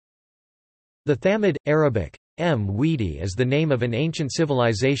The Thamud, Arabic, Weedi is the name of an ancient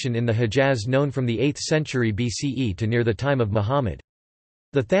civilization in the Hejaz known from the 8th century BCE to near the time of Muhammad.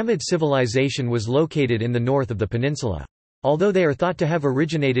 The Thamud civilization was located in the north of the peninsula. Although they are thought to have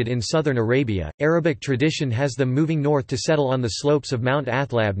originated in southern Arabia, Arabic tradition has them moving north to settle on the slopes of Mount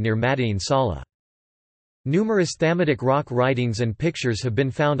Athlab near Madain Salah. Numerous Thamudic rock writings and pictures have been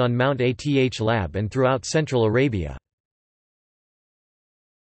found on Mount Athlab and throughout central Arabia.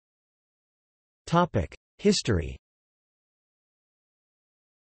 History.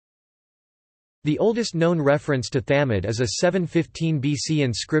 The oldest known reference to Thamud is a 715 BC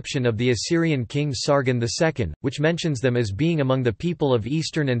inscription of the Assyrian king Sargon II, which mentions them as being among the people of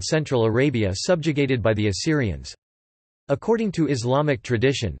eastern and central Arabia subjugated by the Assyrians. According to Islamic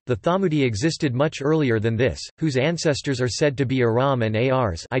tradition, the Thamudi existed much earlier than this, whose ancestors are said to be Aram and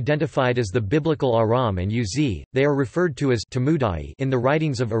Ars, identified as the biblical Aram and Uz. They are referred to as Tamudai in the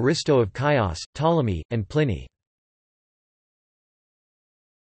writings of Aristo of Chios, Ptolemy, and Pliny.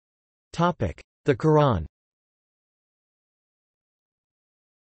 The Quran.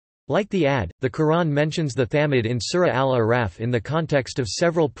 Like the Ad, the Quran mentions the Thamud in Surah Al-Araf in the context of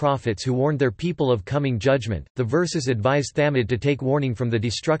several prophets who warned their people of coming judgment. The verses advise Thamud to take warning from the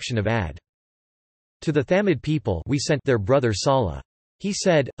destruction of Ad. To the Thamud people we sent their brother Salih. He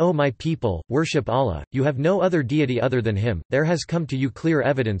said, O my people, worship Allah, you have no other deity other than Him, there has come to you clear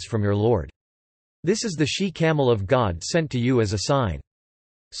evidence from your Lord. This is the she-camel of God sent to you as a sign.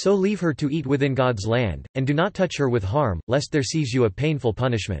 So leave her to eat within God's land, and do not touch her with harm, lest there seize you a painful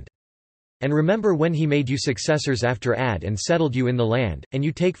punishment. And remember when He made you successors after Ad and settled you in the land, and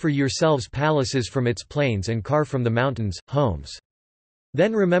you take for yourselves palaces from its plains and carve from the mountains, homes.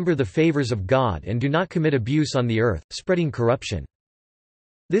 Then remember the favors of God and do not commit abuse on the earth, spreading corruption.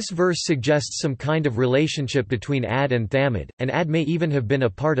 This verse suggests some kind of relationship between Ad and Thamud, and Ad may even have been a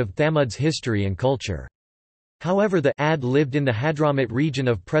part of Thamud's history and culture. However, the Ad lived in the Hadramut region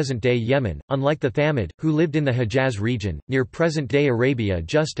of present-day Yemen, unlike the Thamud, who lived in the Hejaz region, near present-day Arabia.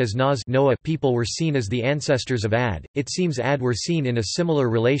 Just as Noah people were seen as the ancestors of Ad, it seems Ad were seen in a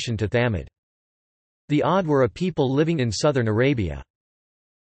similar relation to Thamud. The Ad were a people living in southern Arabia.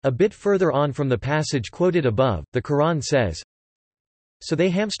 A bit further on from the passage quoted above, the Quran says, So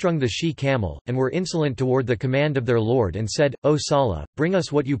they hamstrung the she-camel, and were insolent toward the command of their Lord and said, O Salih, bring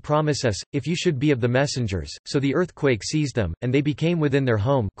us what you promise us, if you should be of the messengers. So the earthquake seized them, and they became within their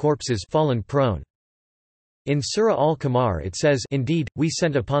home corpses fallen prone. In Surah Al-Qamar it says, Indeed, we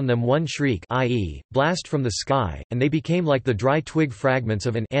sent upon them one shriek, i.e., blast from the sky, and they became like the dry twig fragments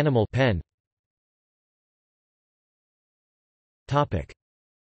of an animal pen.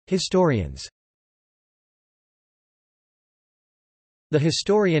 Historians. The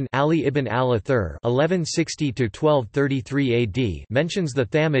historian Ali ibn al-Athir (1160–1233 AD) mentions the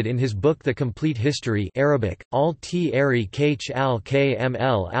Thamud in his book The Complete History (Arabic: Al-Tari Kh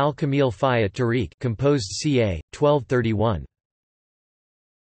al-Kml al-Kamil fi at-Tariq), composed ca. 1231.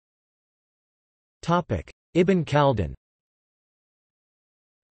 Topic: Ibn Khaldun.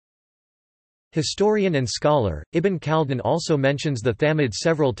 Historian and scholar, Ibn Khaldun also mentions the Thamud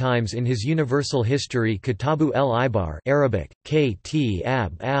several times in his universal history Kitabu el-Ibar (Arabic: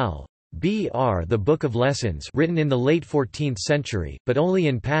 Ktab al-Br), the Book of Lessons, written in the late 14th century, but only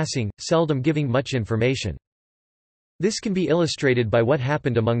in passing, seldom giving much information. This can be illustrated by what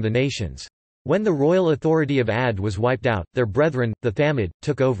happened among the nations. When the royal authority of Ad was wiped out, their brethren, the Thamud,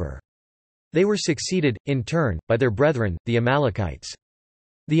 took over. They were succeeded, in turn, by their brethren, the Amalekites.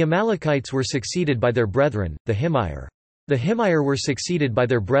 The Amalekites were succeeded by their brethren, the Himyar. The Himyar were succeeded by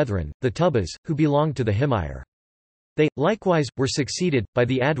their brethren, the Tubas, who belonged to the Himyar. They, likewise, were succeeded, by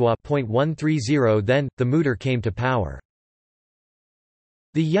the Adwa. 130 Then, the Mudir came to power.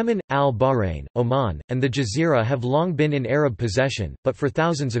 The Yemen, al-Bahrain, Oman, and the Jazeera have long been in Arab possession, but for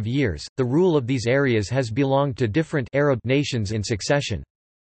thousands of years, the rule of these areas has belonged to different Arab nations in succession.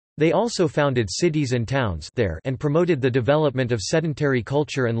 They also founded cities and towns there and promoted the development of sedentary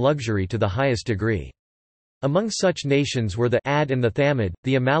culture and luxury to the highest degree. Among such nations were the Ad and the Thamud,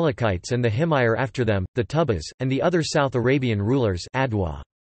 the Amalekites and the Himyar after them, the Tubas, and the other South Arabian rulers Adwa.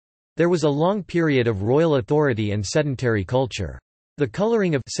 There was a long period of royal authority and sedentary culture. The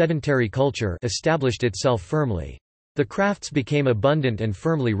coloring of sedentary culture established itself firmly. The crafts became abundant and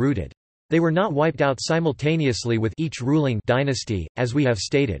firmly rooted. They were not wiped out simultaneously with each ruling dynasty, as we have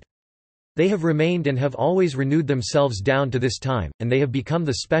stated. They have remained and have always renewed themselves down to this time, and they have become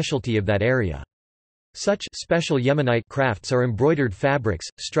the specialty of that area. Such special Yemenite crafts are embroidered fabrics,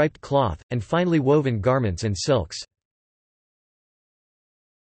 striped cloth, and finely woven garments and silks.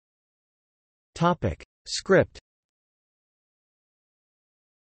 Script.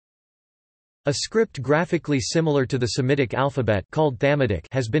 A script graphically similar to the Semitic alphabet called Thamudic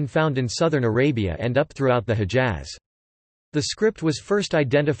has been found in southern Arabia and up throughout the Hejaz. The script was first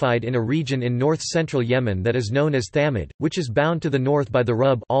identified in a region in north-central Yemen that is known as Thamud, which is bound to the north by the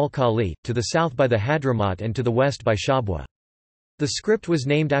Rub al-Khali, to the south by the Hadramaut and to the west by Shabwa. The script was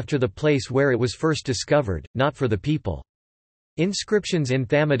named after the place where it was first discovered, not for the people. Inscriptions in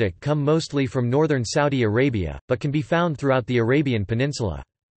Thamudic come mostly from northern Saudi Arabia, but can be found throughout the Arabian Peninsula.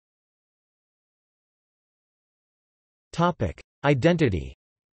 Identity.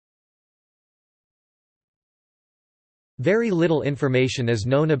 Very little information is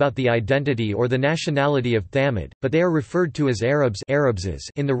known about the identity or the nationality of Thamud, but they are referred to as Arabs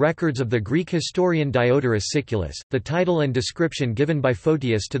in the records of the Greek historian Diodorus Siculus. The title and description given by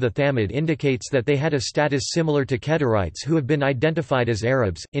Photius to the Thamud indicates that they had a status similar to Kedarites who have been identified as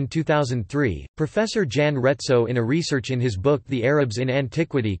Arabs. In 2003, Professor Jan Retzo, in a research in his book The Arabs in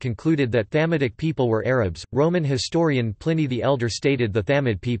Antiquity, concluded that Thamudic people were Arabs. Roman historian Pliny the Elder stated the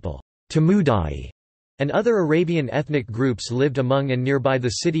Thamud people, Tamudai, and other Arabian ethnic groups lived among and nearby the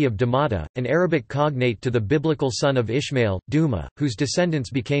city of Damata, an Arabic cognate to the biblical son of Ishmael, Duma, whose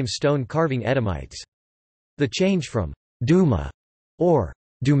descendants became stone-carving Edomites. The change from Duma or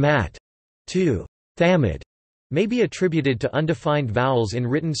Dumat to Thamud may be attributed to undefined vowels in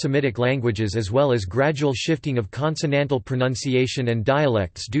written Semitic languages as well as gradual shifting of consonantal pronunciation and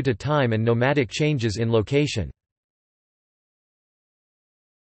dialects due to time and nomadic changes in location.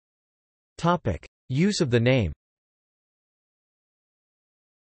 Use of the name.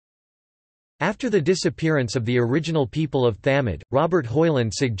 After the disappearance of the original people of Thamud, Robert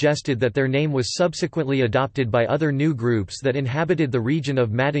Hoyland suggested that their name was subsequently adopted by other new groups that inhabited the region of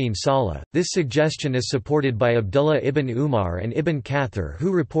Madain Saleh. This suggestion is supported by Abdullah ibn Umar and Ibn Kathir,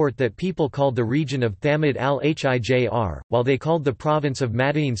 who report that people called the region of Thamud al-Hijr, while they called the province of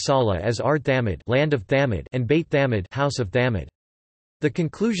Madain Saleh as Ard Thamud, land of Thamud, and Beit Thamud, house of Thamud. The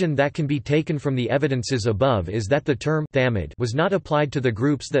conclusion that can be taken from the evidences above is that the term Thamud was not applied to the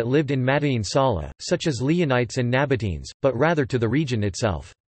groups that lived in Madain Saleh, such as Leonites and Nabateans, but rather to the region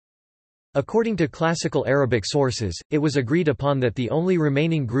itself. According to classical Arabic sources, it was agreed upon that the only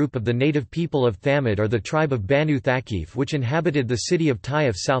remaining group of the native people of Thamud are the tribe of Banu Thaqif, which inhabited the city of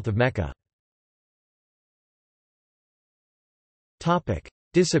Taif south of Mecca.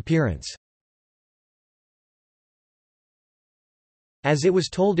 Disappearance. As it was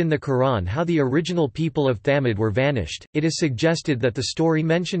told in the Quran how the original people of Thamud were vanished, it is suggested that the story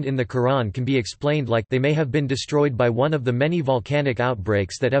mentioned in the Quran can be explained like they may have been destroyed by one of the many volcanic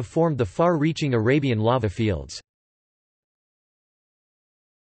outbreaks that have formed the far-reaching Arabian lava fields.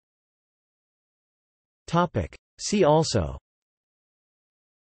 See also: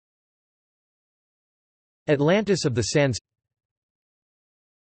 Atlantis of the Sands.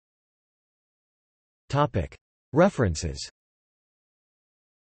 References.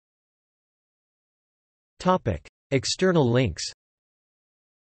 External links.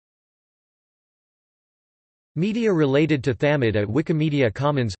 Media related to Thamud at Wikimedia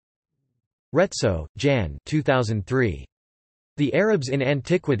Commons. Retzo, Jan 2003. The Arabs in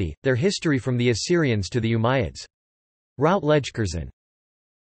Antiquity, Their History from the Assyrians to the Umayyads. Routledge Curzon.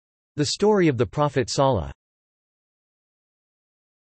 The Story of the Prophet Salah.